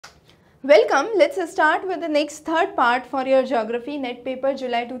Welcome. Let's start with the next third part for your geography net paper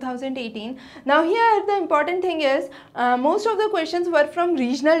July 2018. Now here the important thing is most of the questions were from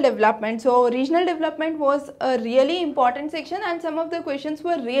regional development. So regional development was a really important section and some of the questions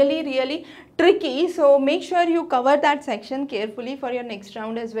were really tricky. So make sure you cover that section carefully for your next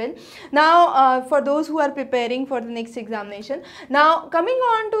round as well. Now for those who are preparing for the next examination. Now coming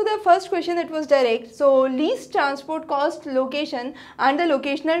on to the first question, it was direct. So least transport cost, location and the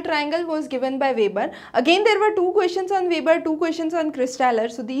locational triangle was given by Weber. Again there were two questions on Weber, two questions on Christaller.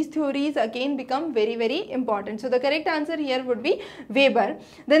 So these theories again become very important. So the correct answer here would be Weber.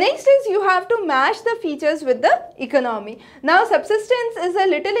 The next is you have to match the features with the economy. Now subsistence is a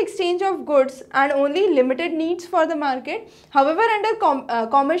little exchange of goods and only limited needs for the market. However, under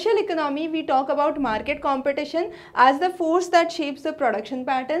commercial economy we talk about market competition as the force that shapes the production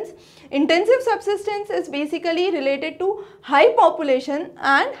patterns. Intensive subsistence is basically related to high population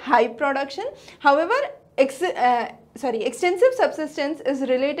and high production. However, extensive subsistence is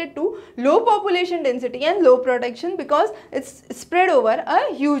related to low population density and low production because it's spread over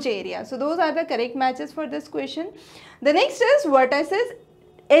a huge area. So those are the correct matches for this question. The next is vertices,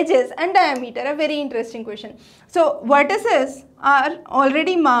 edges and diameter, a very interesting question. So vertices are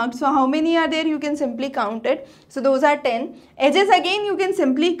already marked, so how many are there? You can simply count it. So those are 10. Edges again you can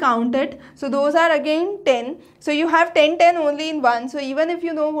simply count it. So those are again 10. So you have 10 only in one. So even if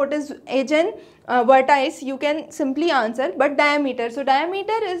you know what is edge and vertice, you can simply answer. But diameter, so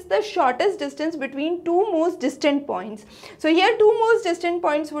diameter is the shortest distance between two most distant points. So here two most distant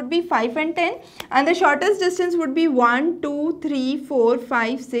points would be 5 and 10 and the shortest distance would be 1, 2, 3, 4,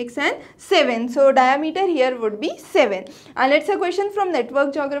 5, 6 and 7. So diameter here would be 7. And let's a question from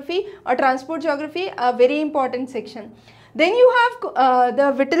network geography or transport geography, a very important section. Then you have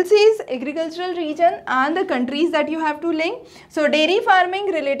the Vertices, agricultural region and the countries that you have to link. So dairy farming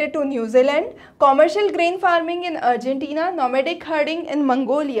related to New Zealand, commercial grain farming in Argentina, nomadic herding in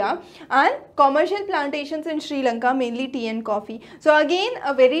Mongolia and commercial plantations in Sri Lanka, mainly tea and coffee. So again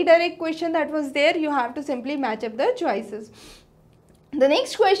a very direct question that was there, you have to simply match up the choices. The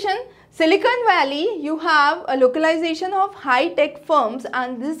next question, Silicon Valley, you have a localization of high-tech firms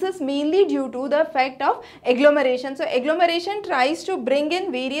and this is mainly due to the effect of agglomeration. So agglomeration tries to bring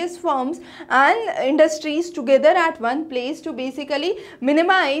in various firms and industries together at one place to basically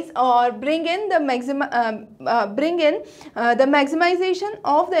minimize or bring in the maximization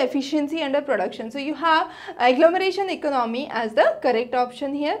of the efficiency under production. So you have agglomeration economy as the correct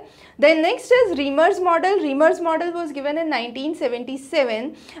option here. Then next is Reamer's model. Reamer's model was given in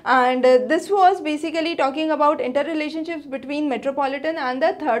 1977 and this was basically talking about interrelationships between metropolitan and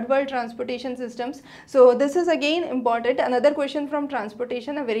the third world transportation systems. So this is again important, another question from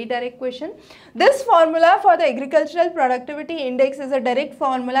transportation, a very direct question. This formula for the agricultural productivity index is a direct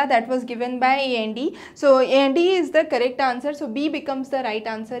formula that was given by A&D. So A&D is the correct answer, so B becomes the right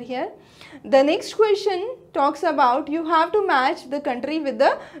answer here. The next question talks about you have to match the country with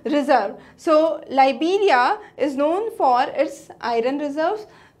the reserve. So Liberia is known for its iron reserves.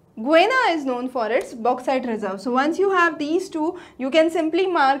 Guyana is known for its bauxite reserve. So once you have these two, you can simply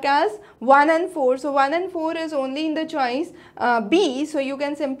mark as 1 and 4. So 1 and 4 is only in the choice B. So you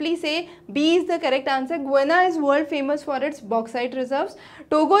can simply say B is the correct answer. Guyana is world famous for its bauxite reserves.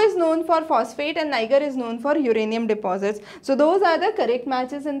 Togo is known for phosphate and Niger is known for uranium deposits. So those are the correct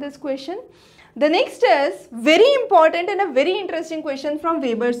matches in this question. The next is very important and a very interesting question from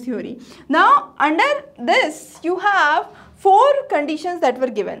Weber's theory. Now under this you have 4 conditions that were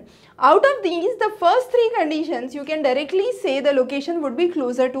given. Out of these, the first 3 conditions you can directly say the location would be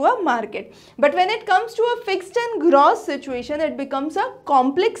closer to a market. But when it comes to a fixed and gross situation, it becomes a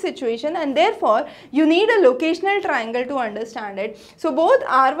complex situation and therefore you need a locational triangle to understand it. So both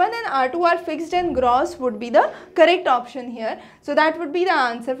R1 and R2 are fixed and gross would be the correct option here. So that would be the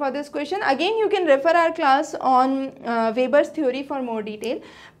answer for this question. Again, you can refer our class on Weber's theory for more detail.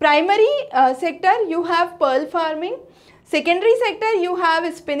 Primary sector, you have pearl farming. Secondary sector, you have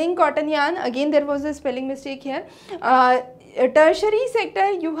spinning cotton yarn. Again, there was a spelling mistake here. Tertiary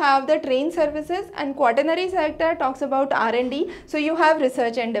sector, you have the train services, and quaternary sector talks about R&D. So you have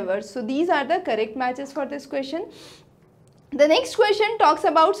research endeavors. So these are the correct matches for this question. The next question talks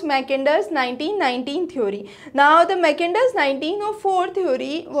about Mackinder's 1919 theory. Now the Mackinder's 1904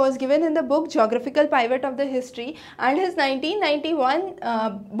 theory was given in the book Geographical Pivot of the History, and his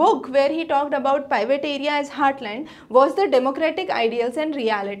 1991 book where he talked about pivot area as heartland was the democratic ideals and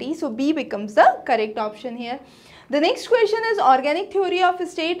reality. So B becomes the correct option here. The next question is organic theory of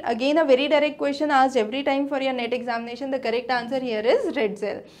state. Again a very direct question asked every time for your NET examination. The correct answer here is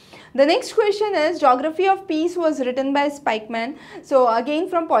Redzel. The next question is Geography of Peace was written by Spikeman. So again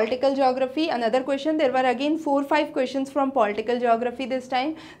from political geography, another question. There were again 4-5 questions from political geography this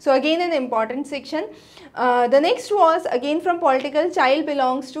time. So again an important section. The next was again from political, child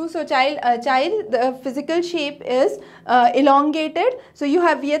belongs to. So child, the physical shape is elongated. So you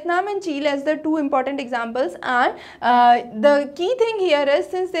have Vietnam and Chile as the two important examples, and the key thing here is,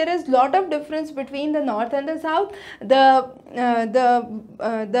 since there is lot of difference between the north and the south, the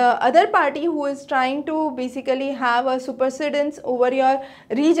other party who is trying to basically have a supersedence over your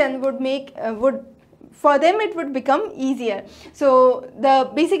region would for them it would become easier. So the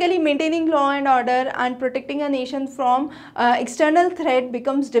basically maintaining law and order and protecting a nation from external threat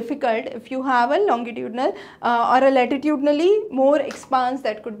becomes difficult if you have a longitudinal or a latitudinally more expanse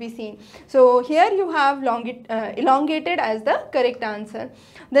that could be seen. So here you have elongated as the correct answer.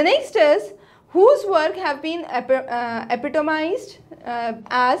 The next is whose work have been epitomized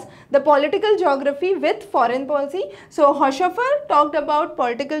as the political geography with foreign policy. So Hochhofer talked about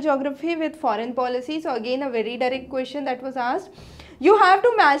political geography with foreign policy. So again a very direct question that was asked. You have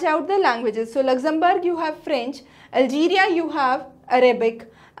to match out the languages. So Luxembourg you have French, Algeria you have Arabic,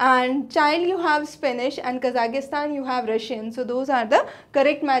 and Chile you have Spanish, and Kazakhstan you have Russian. So those are the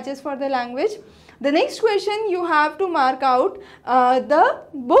correct matches for the language. The next question you have to mark out the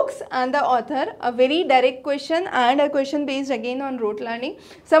books and the author, a very direct question and a question based again on rote learning.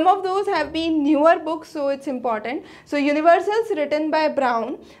 Some of those have been newer books, so it's important. So Universals written by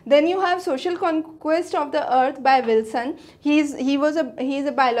Brown, then you have Social Conquest of the Earth by Wilson, he is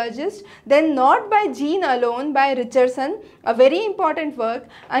a biologist, then Not by Gene Alone by Richardson, a very important work,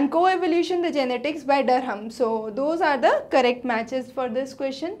 and Co-Evolution the Genetics by Durham. So those are the correct matches for this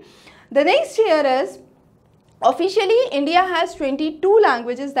question. The next here is, officially India has 22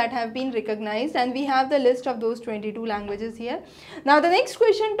 languages that have been recognized, and we have the list of those 22 languages here. Now the next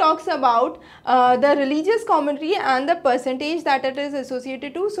question talks about the religious commentary and the percentage that it is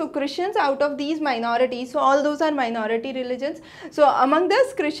associated to. So Christians out of these minorities, so all those are minority religions. So among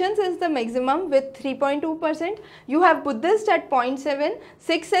this, Christians is the maximum with 3.2%. You have Buddhist at 0.7,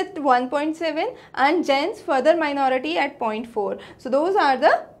 Sikhs at 1.7, and Jains further minority at 0.4. So those are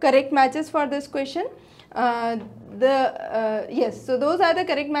the correct matches for this question. Yes, so those are the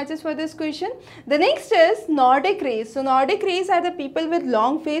correct matches for this question. The next is Nordic Race. So Nordic Race are the people with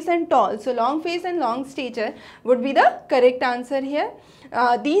long face and tall. So long face and long stature would be the correct answer here.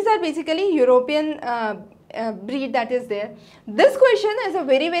 These are basically European breed that is there. This question is a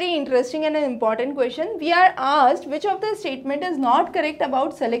very interesting and an important question. We are asked which of the statement is not correct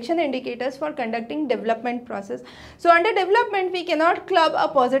about selection indicators for conducting development process. So under development we cannot club a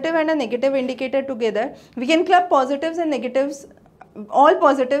positive and a negative indicator together. We can club positives and negatives, all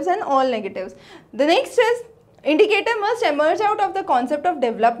positives and all negatives. The next is indicator must emerge out of the concept of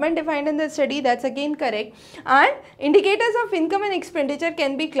development defined in the study. That's again correct. And indicators of income and expenditure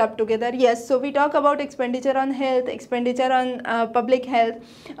can be clubbed together. Yes, so we talk about expenditure on health, expenditure on public health,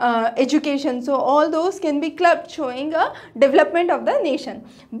 education. So all those can be clubbed, showing a development of the nation.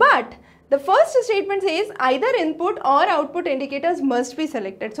 But the first statement says either input or output indicators must be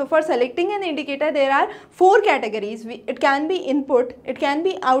selected. So for selecting an indicator there are 4 categories. It can be input, it can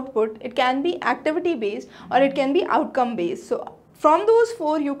be output, it can be activity based, or it can be outcome based. So from those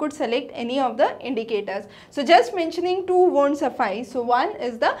 4 you could select any of the indicators. So just mentioning 2 won't suffice. So one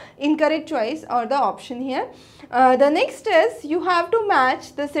is the incorrect choice or the option here. The next is you have to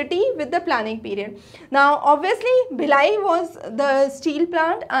match the city with the planning period. Now obviously Bhilai was the steel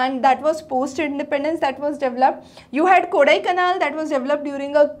plant, and that was post independence that was developed. You had Kodai Canal that was developed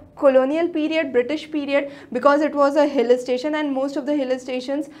during a colonial period, British period, because it was a hill station, and most of the hill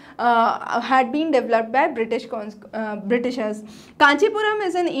stations had been developed by Britishers. Kanchipuram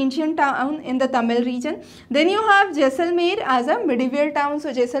is an ancient town in the Tamil region. Then you have Jaisalmer as a medieval town.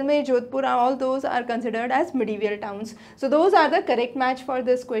 So Jaisalmer, Jodhpur, all those are considered as medieval towns. So those are the correct match for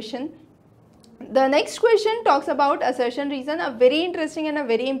this question. The next question talks about assertion reason, a very interesting and a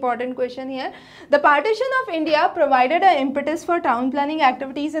very important question here. The partition of India provided an impetus for town planning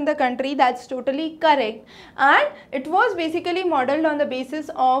activities in the country. That's totally correct, and it was basically modeled on the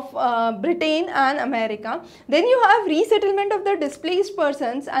basis of Britain and America. Then you have resettlement of the displaced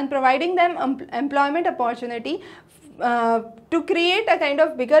persons and providing them employment opportunity to create a kind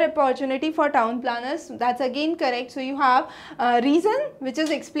of bigger opportunity for town planners. That's again correct. So you have reason which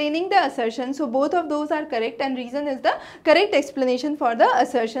is explaining the assertion. So both of those are correct, and reason is the correct explanation for the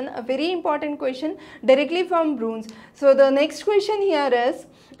assertion. A very important question directly from Bruns. So the next question here is,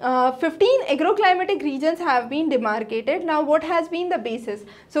 15 agroclimatic regions have been demarcated. Now what has been the basis?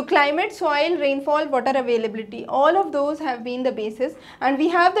 So climate, soil, rainfall, water availability, all of those have been the basis, and we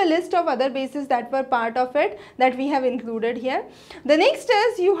have the list of other bases that were part of it that we have included here. The next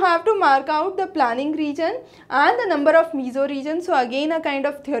is you have to mark out the planning region and the number of meso regions. So again a kind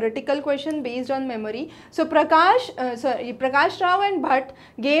of theoretical question based on memory. So Prakash Rao and Bhatt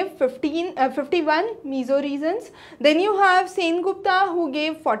gave 51 meso regions. Then you have Sengupta who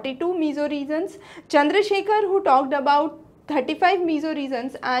gave 42 meso regions, Chandrasekhar who talked about 35 meso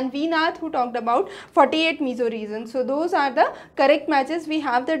regions, and V. Nath who talked about 48 meso regions. So those are the correct matches. We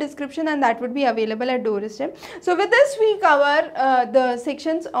have the description and that would be available at doorstep. So with this we cover the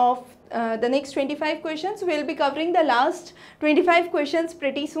sections of the next 25 questions. We will be covering the last 25 questions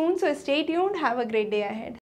pretty soon. So stay tuned. Have a great day ahead.